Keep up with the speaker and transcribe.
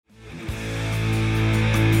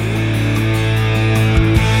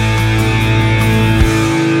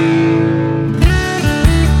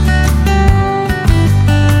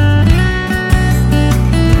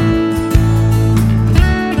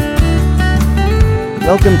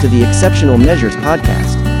Welcome to the Exceptional Measures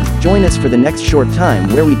podcast. Join us for the next short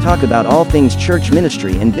time where we talk about all things church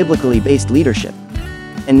ministry and biblically based leadership.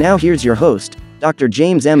 And now here's your host, Dr.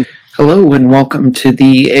 James M. Hello and welcome to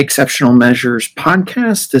the Exceptional Measures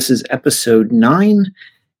podcast. This is episode 9,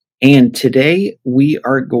 and today we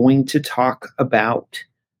are going to talk about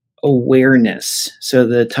awareness. So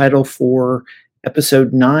the title for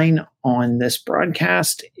episode 9 on this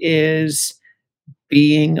broadcast is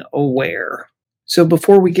Being Aware. So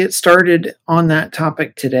before we get started on that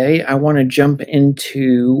topic today, I want to jump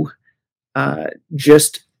into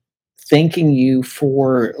just thanking you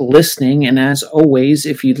for listening. And as always,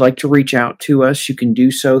 if you'd like to reach out to us, you can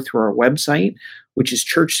do so through our website, which is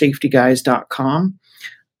churchsafetyguys.com.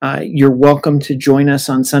 You're welcome to join us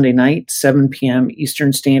on Sunday night, 7 p.m.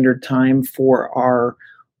 Eastern Standard Time for our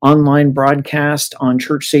online broadcast on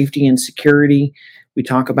church safety and security. We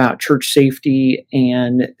talk about church safety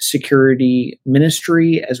and security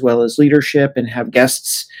ministry as well as leadership, and have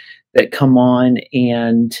guests that come on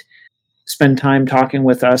and spend time talking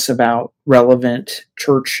with us about relevant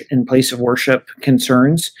church and place of worship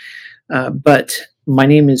concerns. But my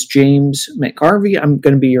name is James McGarvey. I'm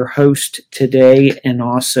going to be your host today and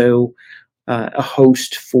also a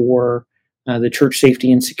host for the church safety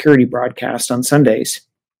and security broadcast on Sundays.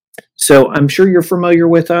 So I'm sure you're familiar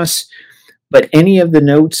with us, but any of the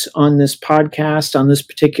notes on this podcast, on this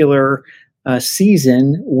particular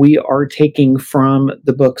season, we are taking from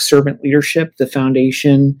the book Servant Leadership, the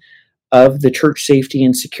Foundation of the Church Safety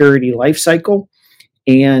and Security Life Cycle.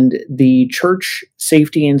 And the Church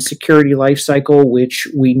Safety and Security Life Cycle, which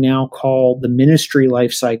we now call the Ministry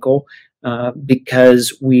Life Cycle,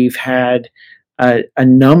 because we've had a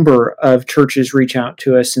number of churches reach out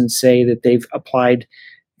to us and say that they've applied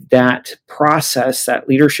that process, that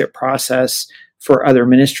leadership process, for other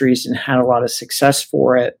ministries and had a lot of success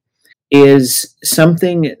for it, is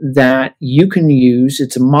something that you can use.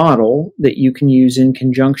 It's a model that you can use in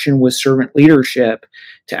conjunction with servant leadership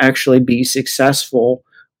to actually be successful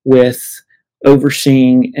with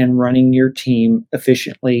overseeing and running your team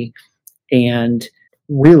efficiently and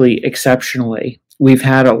really exceptionally. We've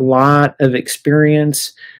had a lot of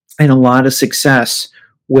experience and a lot of success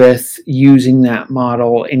with using that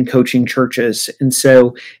model in coaching churches. And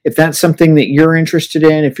so if that's something that you're interested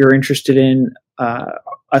in, if you're interested in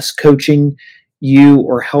us coaching you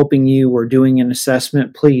or helping you or doing an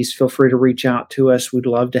assessment, please feel free to reach out to us. We'd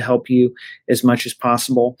love to help you as much as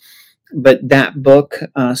possible. But that book,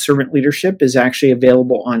 Servant Leadership, is actually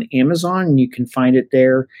available on Amazon. You can find it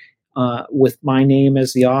there with my name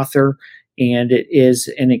as the author. And it is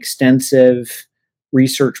an extensive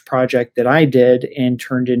research project that I did and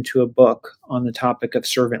turned into a book on the topic of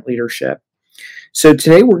servant leadership. So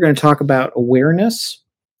today we're going to talk about awareness,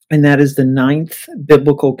 and that is the 9th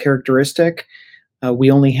biblical characteristic. We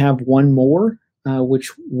only have one more,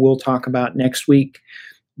 which we'll talk about next week.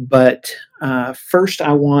 But first,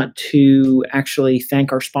 I want to actually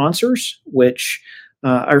thank our sponsors, which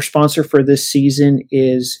our sponsor for this season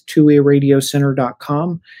is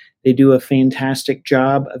twowayradiocenter.com. They do a fantastic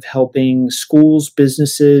job of helping schools,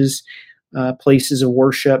 businesses, places of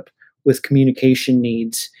worship with communication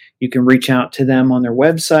needs. You can reach out to them on their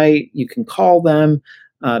website. You can call them.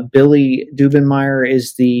 Billy Dubenmeyer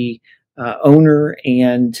is the owner,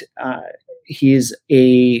 and he is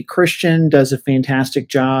a Christian, does a fantastic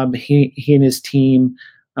job. He and his team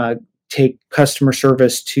take customer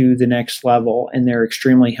service to the next level, and they're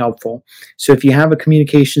extremely helpful. So if you have a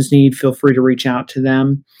communications need, feel free to reach out to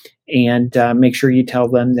them and make sure you tell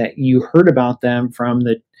them that you heard about them from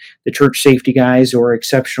the Church Safety Guys or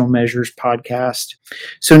Exceptional Measures podcast.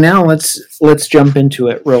 So now let's jump into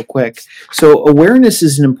it real quick. So awareness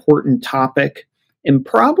is an important topic and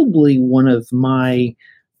probably one of my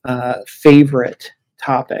favorite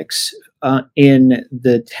topics in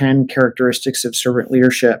the 10 characteristics of servant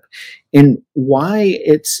leadership. And why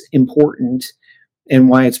it's important and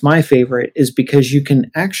why it's my favorite is because you can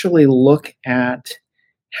actually look at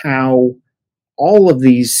how all of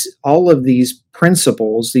these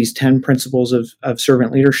principles, these 10 principles of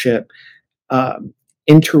servant leadership,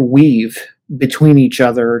 interweave between each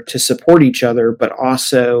other to support each other, but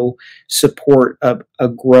also support a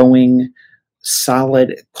growing,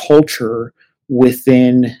 solid culture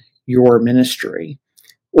within your ministry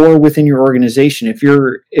or within your organization. If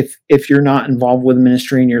you're not involved with the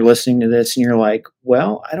ministry and you're listening to this and you're like,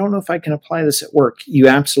 well, I don't know if I can apply this at work, you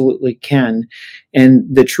absolutely can. And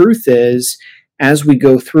the truth is, as we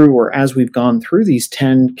go through, or as we've gone through these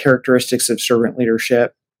 10 characteristics of servant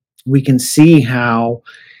leadership, we can see how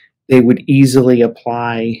they would easily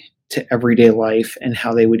apply to everyday life and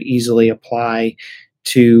how they would easily apply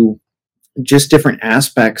to just different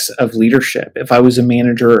aspects of leadership. If I was a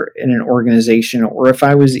manager in an organization, or if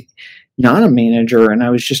I was not a manager and I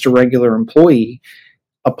was just a regular employee,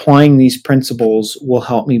 applying these principles will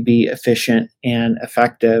help me be efficient and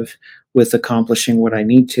effective with accomplishing what I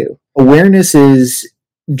need to. Awareness is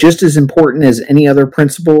just as important as any other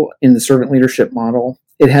principle in the servant leadership model.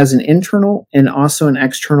 It has an internal and also an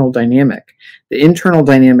external dynamic. The internal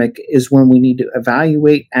dynamic is when we need to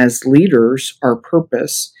evaluate as leaders our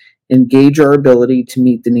purpose and gauge our ability to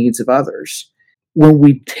meet the needs of others. When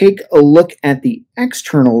we take a look at the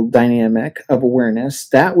external dynamic of awareness,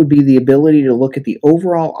 that would be the ability to look at the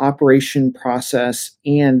overall operation process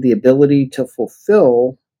and the ability to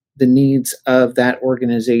fulfill the needs of that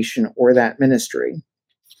organization or that ministry.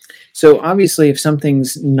 So obviously, if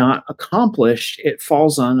something's not accomplished, it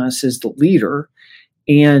falls on us as the leader,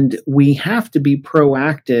 and we have to be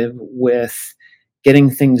proactive with getting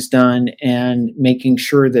things done and making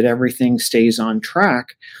sure that everything stays on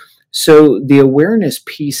track. So the awareness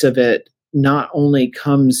piece of it not only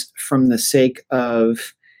comes from the sake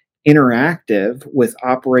of interactive with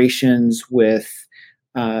operations, with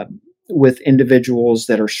individuals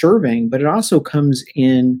that are serving, but it also comes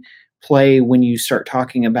in play when you start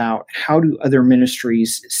talking about how do other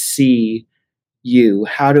ministries see you?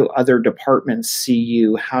 How do other departments see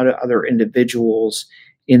you? How do other individuals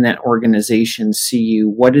in that organization see you?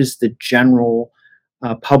 What is the general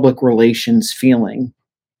public relations feeling?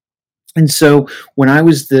 And so when I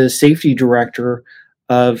was the safety director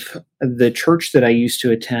of the church that I used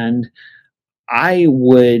to attend, I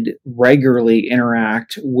would regularly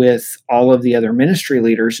interact with all of the other ministry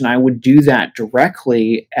leaders, and I would do that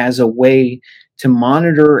directly as a way to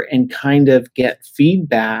monitor and kind of get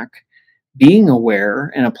feedback, being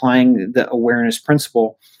aware and applying the awareness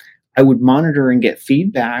principle. I would monitor and get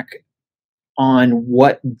feedback on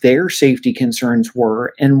what their safety concerns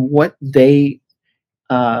were and what they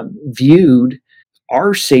viewed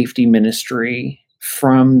our safety ministry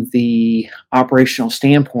from the operational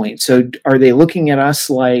standpoint. So are they looking at us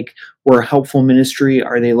like we're a helpful ministry?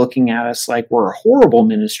 Are they looking at us like we're a horrible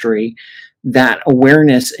ministry? That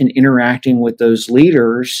awareness and interacting with those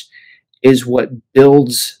leaders is what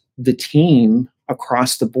builds the team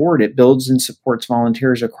across the board. It builds and supports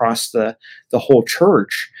volunteers across the whole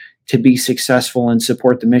church to be successful and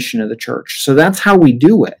support the mission of the church. So that's how we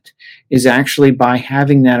do it, is actually by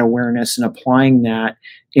having that awareness and applying that,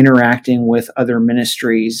 interacting with other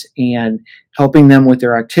ministries and helping them with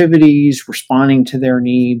their activities, responding to their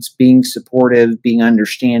needs, being supportive, being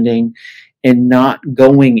understanding, and not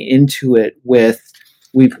going into it with,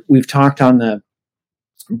 we've talked on the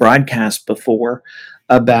broadcast before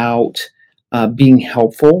about being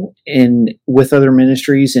helpful with other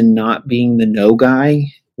ministries and not being the no guy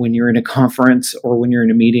when you're in a conference or when you're in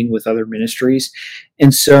a meeting with other ministries.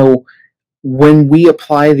 And so when we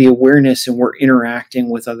apply the awareness and we're interacting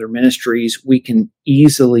with other ministries, we can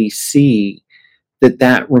easily see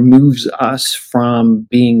that removes us from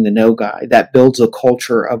being the no guy. That builds a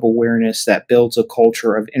culture of awareness, that builds a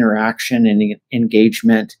culture of interaction and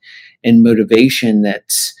engagement and motivation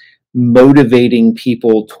that's motivating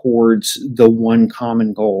people towards the one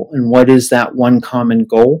common goal. And what is that one common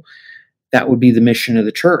goal? That would be the mission of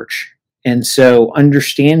the church. And so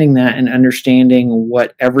understanding that and understanding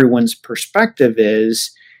what everyone's perspective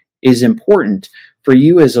is important for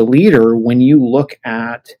you as a leader. When you look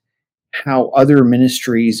at how other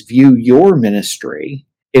ministries view your ministry,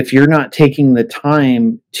 if you're not taking the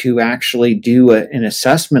time to actually do an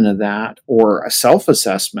assessment of that or a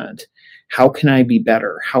self-assessment, how can I be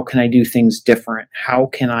better? How can I do things different? How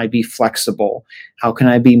can I be flexible? How can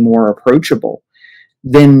I be more approachable?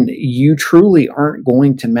 Then you truly aren't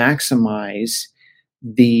going to maximize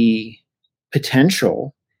the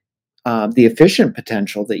potential, the efficient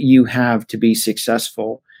potential that you have to be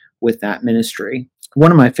successful with that ministry. One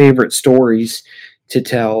of my favorite stories to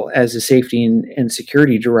tell as a safety and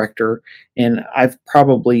security director, and I've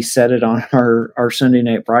probably said it on our Sunday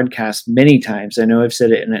night broadcast many times. I know I've said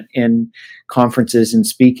it in conferences and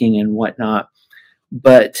speaking and whatnot,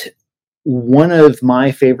 but one of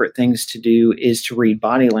my favorite things to do is to read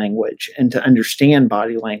body language and to understand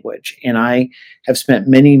body language. And I have spent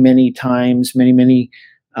many times reading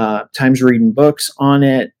books on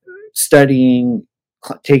it, studying,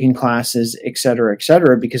 taking classes, et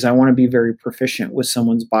cetera, because I want to be very proficient with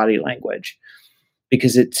someone's body language,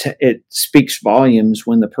 because it speaks volumes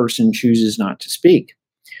when the person chooses not to speak.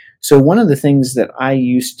 So one of the things that I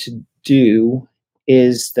used to do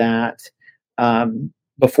is that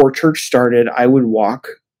before church started, I would walk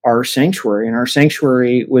our sanctuary, and our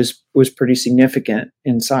sanctuary was pretty significant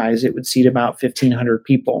in size. It would seat about 1,500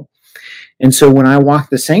 people. And so when I walk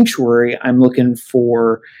the sanctuary, I'm looking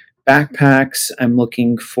for backpacks. I'm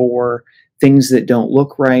looking for things that don't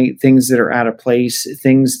look right, things that are out of place,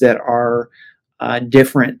 things that are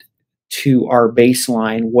different to our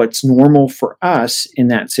baseline. What's normal for us in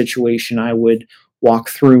that situation, I would walk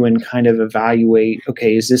through and kind of evaluate,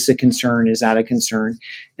 okay, is this a concern? Is that a concern?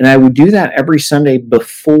 And I would do that every Sunday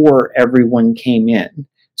before everyone came in.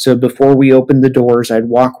 So before we opened the doors, I'd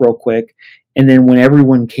walk real quick. And then when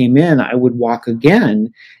everyone came in, I would walk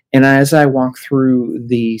again. And as I walked through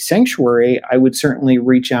the sanctuary, I would certainly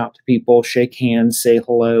reach out to people, shake hands, say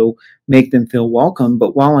hello, make them feel welcome.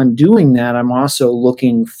 But while I'm doing that, I'm also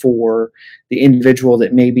looking for the individual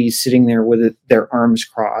that may be sitting there with their arms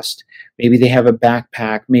crossed. Maybe they have a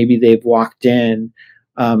backpack. Maybe they've walked in,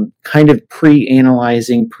 kind of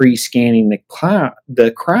pre-analyzing, pre-scanning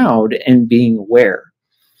the crowd and being aware.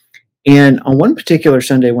 And on one particular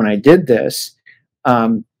Sunday when I did this, I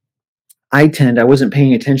wasn't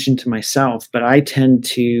paying attention to myself, but I tend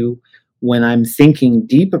to, when I'm thinking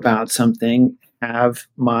deep about something, have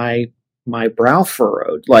my brow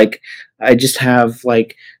furrowed. Like I just have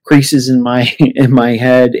like creases in my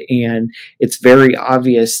head, and it's very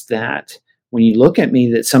obvious that when you look at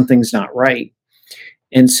me that something's not right.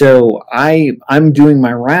 And so I'm doing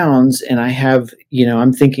my rounds, and I have,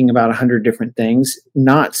 I'm thinking about 100 different things,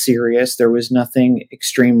 not serious. There was nothing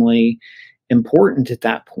extremely important at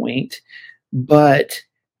that point. But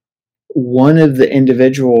one of the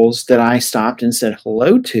individuals that I stopped and said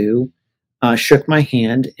hello to shook my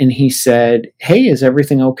hand, and he said, "Hey, is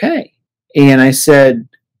everything okay?" And I said,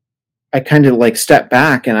 I kind of like stepped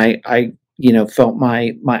back, and I felt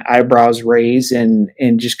my eyebrows raise and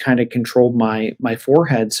just kind of controlled my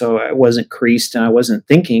forehead so I wasn't creased and I wasn't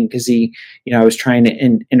thinking, because I was trying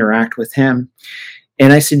to interact with him.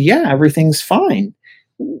 And I said, "Yeah, everything's fine.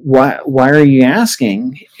 Why are you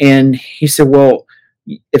asking?" And he said, "Well,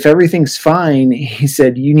 if everything's fine," he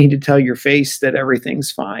said, "you need to tell your face that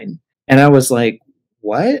everything's fine." And I was like,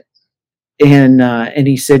 "What?" And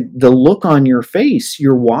he said, "The look on your face,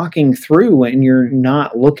 you're walking through and you're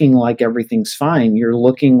not looking like everything's fine. You're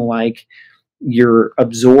looking like you're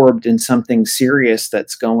absorbed in something serious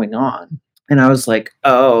that's going on." And I was like,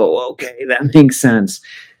 "Oh, okay, that makes sense."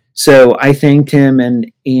 So I thanked him,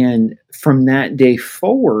 and from that day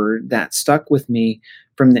forward, that stuck with me,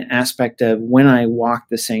 from the aspect of when I walk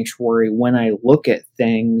the sanctuary, when I look at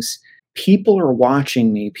things, people are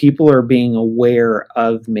watching me, people are being aware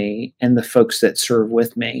of me and the folks that serve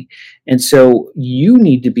with me. And so you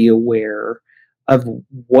need to be aware of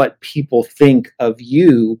what people think of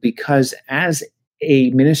you, because as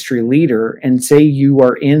a ministry leader, and say you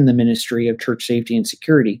are in the ministry of church safety and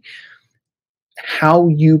security, how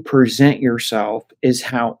you present yourself is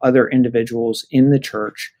how other individuals in the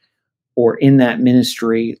church or in that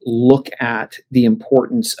ministry look at the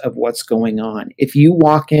importance of what's going on. If you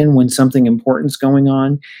walk in when something important's going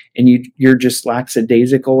on and you're just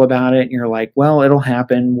lackadaisical about it, and you're like, "Well, it'll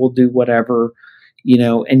happen, we'll do whatever,"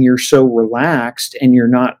 and you're so relaxed and you're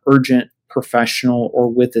not urgent, professional, or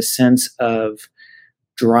with a sense of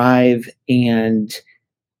drive and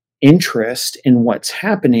interest in what's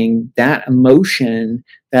happening, that emotion,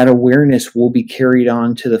 that awareness will be carried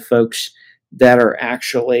on to the folks that are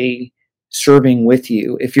actually serving with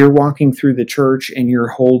you. If you're walking through the church and you're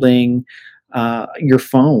holding your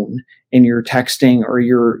phone and you're texting, or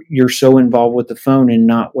you're so involved with the phone and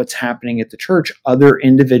not what's happening at the church, other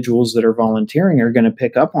individuals that are volunteering are going to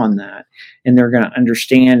pick up on that, and they're going to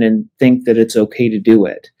understand and think that it's okay to do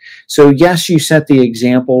it. So yes, you set the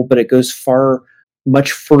example, but it goes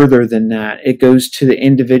much further than that. It goes to the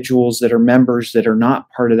individuals that are members that are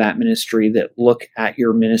not part of that ministry, that look at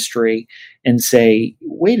your ministry and say,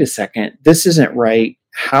 "Wait a second, this isn't right.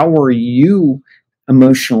 How are you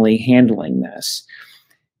emotionally handling this?"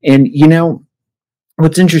 And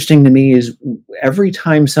what's interesting to me is every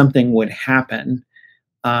time something would happen,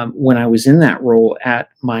 when I was in that role at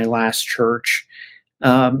my last church,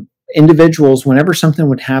 individuals, whenever something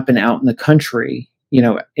would happen out in the country,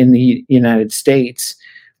 in the United States,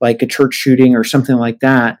 like a church shooting or something like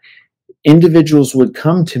that, individuals would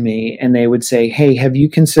come to me and they would say, "Hey, have you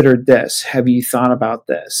considered this? Have you thought about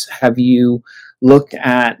this? Have you looked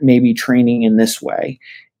at maybe training in this way?"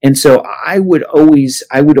 And so I would always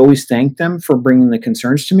thank them for bringing the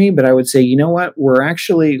concerns to me, but I would say, "You know what?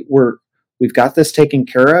 We've got this taken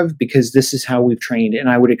care of because this is how we've trained." And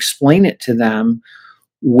I would explain it to them,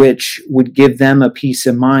 which would give them a peace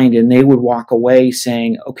of mind, and they would walk away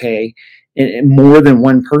saying, "Okay," and more than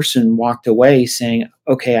one person walked away saying,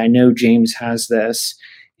 "Okay, I know James has this,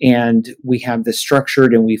 and we have this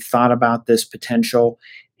structured, and we've thought about this potential."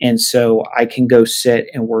 And so I can go sit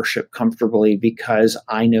and worship comfortably because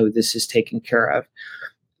I know this is taken care of.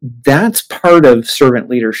 That's part of servant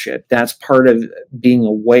leadership. That's part of being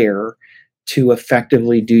aware to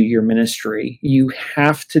effectively do your ministry. You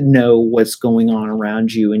have to know what's going on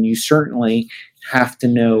around you, and you certainly have to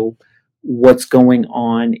know what's going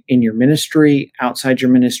on in your ministry, outside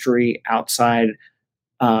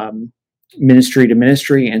ministry to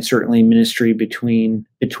ministry, and certainly ministry between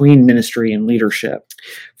ministry and leadership.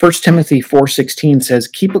 1 Timothy 4:16 says,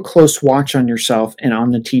 "Keep a close watch on yourself and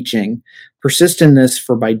on the teaching. Persist in this,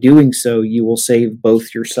 for by doing so you will save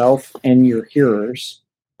both yourself and your hearers."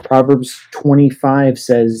 Proverbs 25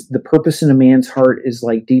 says, "The purpose in a man's heart is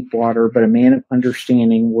like deep water, but a man of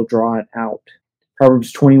understanding will draw it out."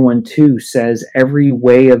 Proverbs 21:2 says, "Every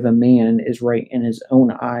way of a man is right in his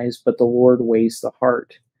own eyes, but the Lord weighs the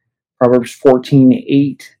heart." Proverbs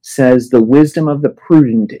 14:8 says, "The wisdom of the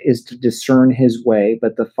prudent is to discern his way,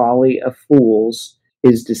 but the folly of fools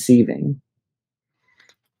is deceiving."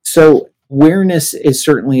 So awareness is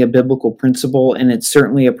certainly a biblical principle, and it's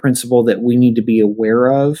certainly a principle that we need to be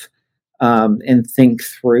aware of and think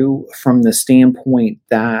through from the standpoint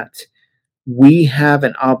that we have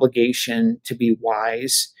an obligation to be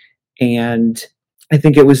wise. And I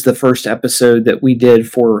think it was the first episode that we did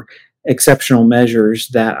for Exceptional Measures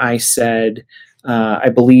that I said, I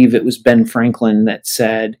believe it was Ben Franklin that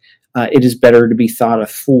said, it is better to be thought a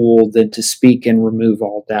fool than to speak and remove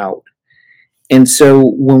all doubt. And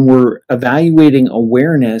so when we're evaluating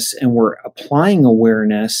awareness and we're applying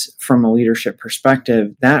awareness from a leadership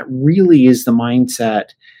perspective, that really is the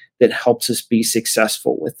mindset that helps us be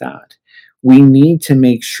successful with that. We need to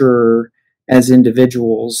make sure as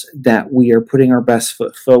individuals that we are putting our best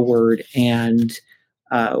foot forward and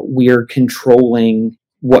we are controlling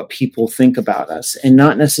what people think about us, and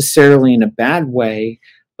not necessarily in a bad way,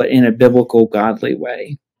 but in a biblical, godly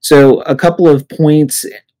way. So a couple of points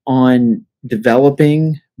on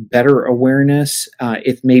developing better awareness,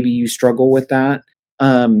 if maybe you struggle with that.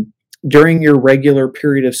 During your regular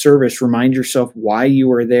period of service, remind yourself why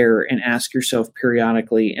you are there and ask yourself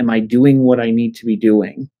periodically, am I doing what I need to be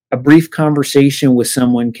doing? A brief conversation with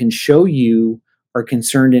someone can show you are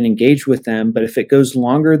concerned and engaged with them, but if it goes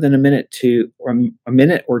longer than a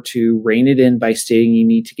minute or two, rein it in by stating you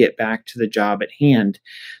need to get back to the job at hand.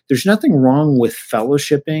 There's nothing wrong with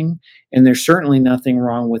fellowshipping, and there's certainly nothing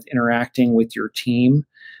wrong with interacting with your team.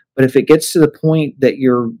 But if it gets to the point that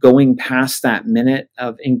you're going past that minute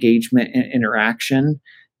of engagement and interaction,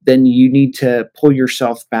 then you need to pull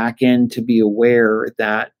yourself back in to be aware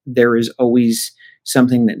that there is always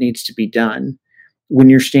something that needs to be done. When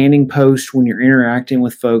you're standing post, when you're interacting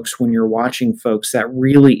with folks, when you're watching folks, that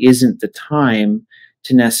really isn't the time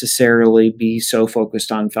to necessarily be so focused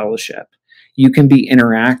on fellowship. You can be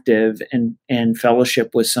interactive and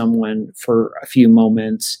fellowship with someone for a few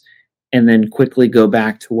moments and then quickly go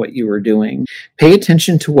back to what you were doing. Pay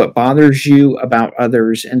attention to what bothers you about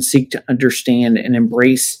others and seek to understand and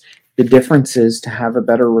embrace the differences to have a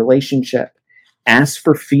better relationship. Ask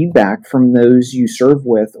for feedback from those you serve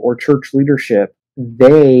with or church leadership.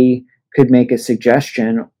 They could make a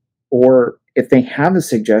suggestion, or if they have a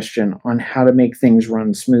suggestion on how to make things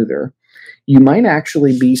run smoother. You might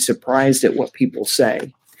actually be surprised at what people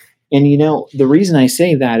say. And the reason I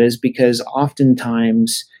say that is because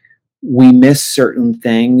oftentimes we miss certain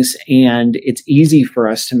things, and it's easy for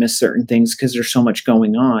us to miss certain things because there's so much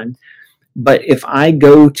going on. But if I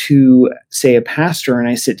go to, say, a pastor and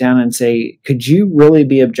I sit down and say, could you really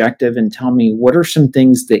be objective and tell me what are some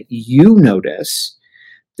things that you notice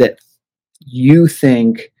that you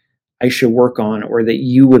think I should work on, or that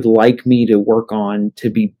you would like me to work on to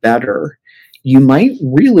be better? You might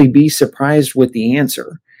really be surprised with the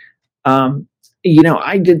answer.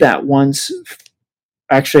 I did that once.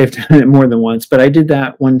 Actually, I've done it more than once, but I did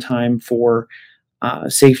that one time for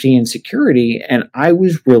safety and security, and I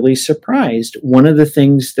was really surprised. One of the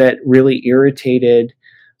things that really irritated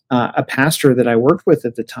a pastor that I worked with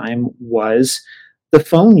at the time was the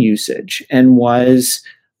phone usage, and was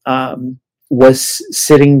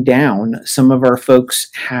sitting down. Some of our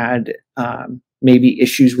folks had maybe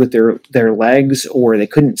issues with their legs, or they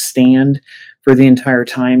couldn't stand for the entire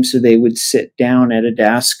time, so they would sit down at a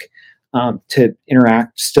desk to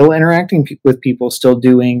interact, still interacting with people, still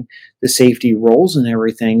doing the safety roles and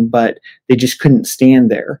everything, but they just couldn't stand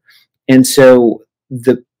there. And so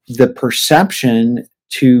the perception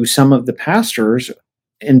to some of the pastors,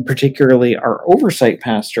 and particularly our oversight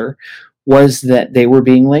pastor, was that they were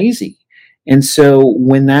being lazy. And so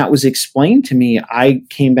when that was explained to me, I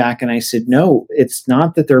came back and I said, no, it's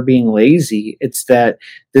not that they're being lazy. It's that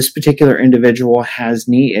this particular individual has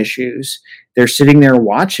knee issues. They're sitting there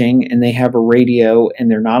watching and they have a radio and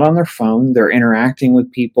they're not on their phone. They're interacting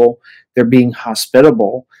with people. They're being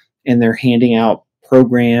hospitable and they're handing out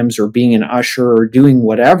programs or being an usher or doing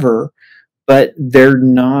whatever, but they're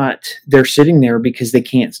sitting there because they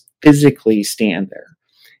can't physically stand there.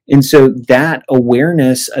 And so that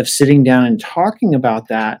awareness of sitting down and talking about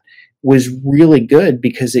that was really good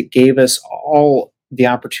because it gave us all the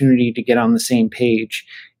opportunity to get on the same page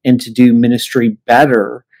and to do ministry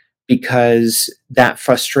better because that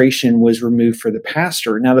frustration was removed for the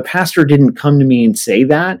pastor. Now, the pastor didn't come to me and say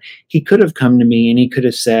that. He could have come to me and he could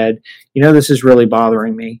have said, this is really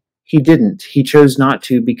bothering me. He didn't. He chose not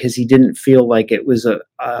to because he didn't feel like it was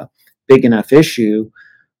a big enough issue.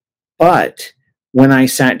 But when I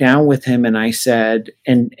sat down with him and I said,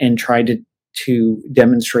 and tried to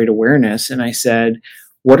demonstrate awareness, and I said,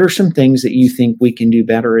 what are some things that you think we can do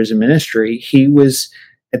better as a ministry? He was,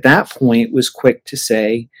 at that point, was quick to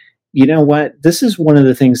say, you know what, this is one of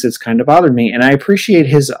the things that's kind of bothered me. And I appreciate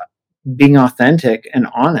his being authentic and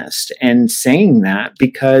honest and saying that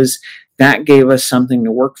because that gave us something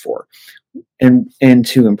to work for and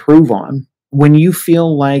to improve on. When you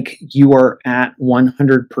feel like you are at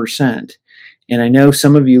 100%, and I know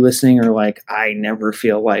some of you listening are like, I never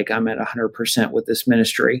feel like I'm at 100% with this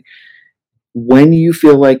ministry. When you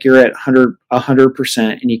feel like you're at 100%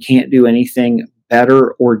 and you can't do anything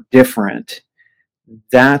better or different,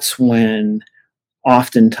 that's when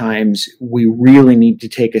oftentimes we really need to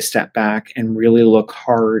take a step back and really look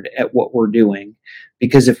hard at what we're doing.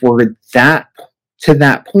 Because if we're to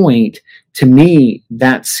that point, to me,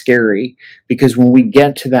 that's scary. Because when we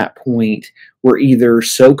get to that point, we're either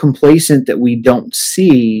so complacent that we don't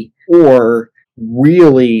see or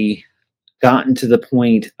really gotten to the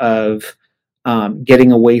point of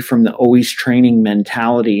getting away from the always training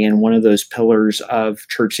mentality and one of those pillars of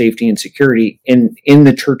church safety and security in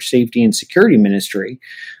the church safety and security ministry.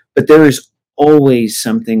 But there is always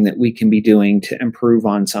something that we can be doing to improve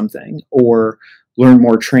on something or learn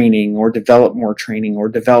more training or develop more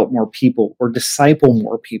people or disciple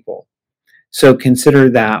more people. So consider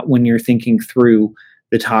that when you're thinking through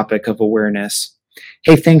the topic of awareness.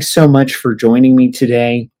 Hey, thanks so much for joining me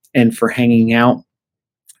today and for hanging out.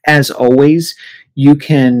 As always, you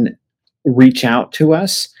can reach out to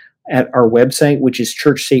us at our website, which is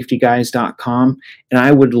churchsafetyguys.com. And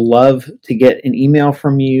I would love to get an email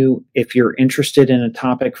from you if you're interested in a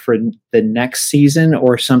topic for the next season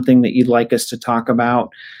or something that you'd like us to talk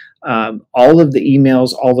about. All of the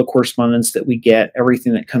emails, all the correspondence that we get,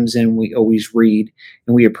 everything that comes in, we always read.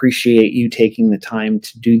 And we appreciate you taking the time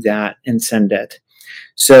to do that and send it.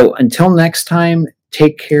 So until next time,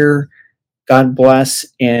 take care. God bless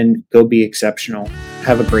and go be exceptional.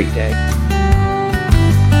 Have a great day.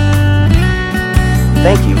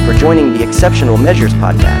 Thank you for joining the Exceptional Measures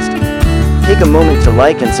podcast. Take a moment to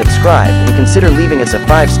like and subscribe and consider leaving us a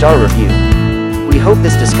 5-star review. We hope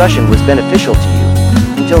this discussion was beneficial to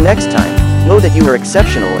you. Until next time, know that you are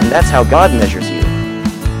exceptional and that's how God measures you.